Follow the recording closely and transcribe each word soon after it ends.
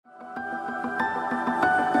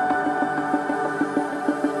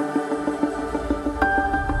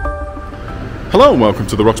Hello and welcome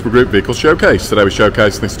to the Roxburghe Group Vehicle Showcase. Today we're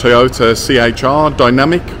showcasing this Toyota CHR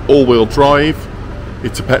Dynamic all-wheel drive.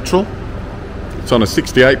 It's a petrol. It's on a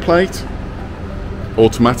 68 plate,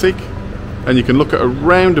 automatic, and you can look at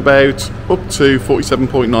around about up to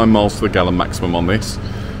 47.9 miles to the gallon maximum on this.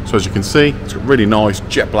 So as you can see, it's got really nice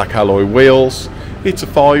jet black alloy wheels. It's a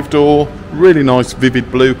 5-door, really nice vivid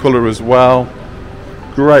blue colour as well.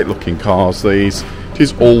 Great looking cars these. It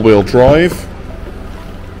is all-wheel drive.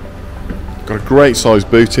 Got a great size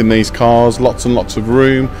boot in these cars, lots and lots of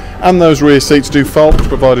room, and those rear seats do fold to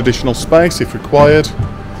provide additional space if required.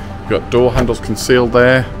 You've got door handles concealed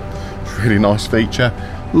there, really nice feature.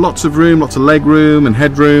 Lots of room, lots of leg room and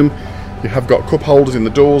headroom. You have got cup holders in the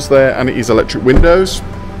doors there, and it is electric windows,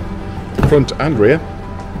 front and rear.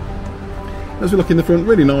 As we look in the front,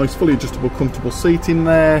 really nice, fully adjustable, comfortable seating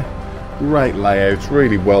there. Great layout,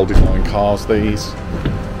 really well designed cars these.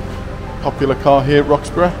 Popular car here at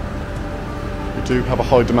Roxburghe. We do have a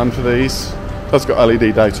high demand for these. It has got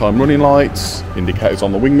LED daytime running lights, indicators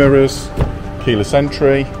on the wing mirrors, keyless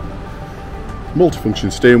entry,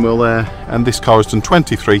 multifunction steering wheel there, and this car has done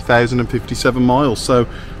 23,057 miles, so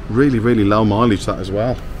really low mileage that as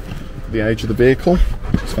well. For the age of the vehicle,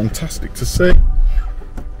 it's fantastic to see.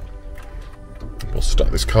 We'll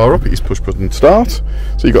start this car up. It is push button start.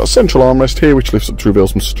 So you've got a central armrest here which lifts up to reveal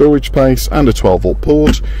some storage space, and a 12-volt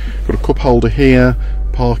port. Got a cup holder here,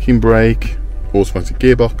 parking brake, automatic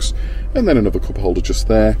gearbox, and then another cup holder just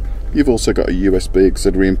there. You've also got a USB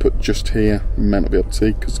auxiliary input just here. You may not be able to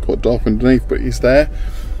see because it's quite dark underneath, but it's there.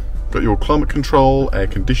 Got your climate control, air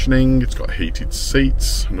conditioning, it's got heated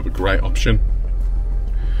seats, another great option.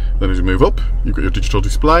 Then as you move up, you've got your digital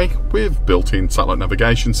display with built-in satellite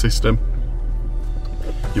navigation system.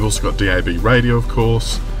 You've also got DAB radio, of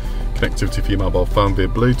course, connectivity for your mobile phone via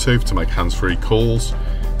Bluetooth to make hands-free calls.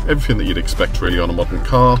 Everything that you'd expect really on a modern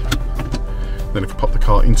car. Then if you pop the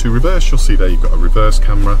car into reverse, you'll see there you've got a reverse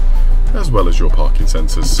camera as well as your parking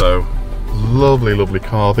sensors. So lovely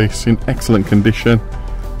car this, in excellent condition.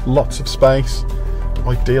 Lots of space,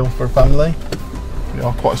 ideal for a family. They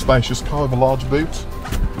are quite a spacious car with a large boot.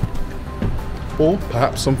 Or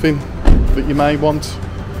perhaps something that you may want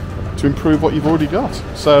to improve what you've already got.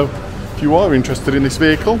 So if you are interested in this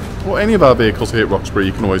vehicle or any of our vehicles here at Roxburghe,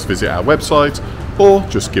 you can always visit our website or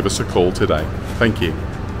just give us a call today. Thank you.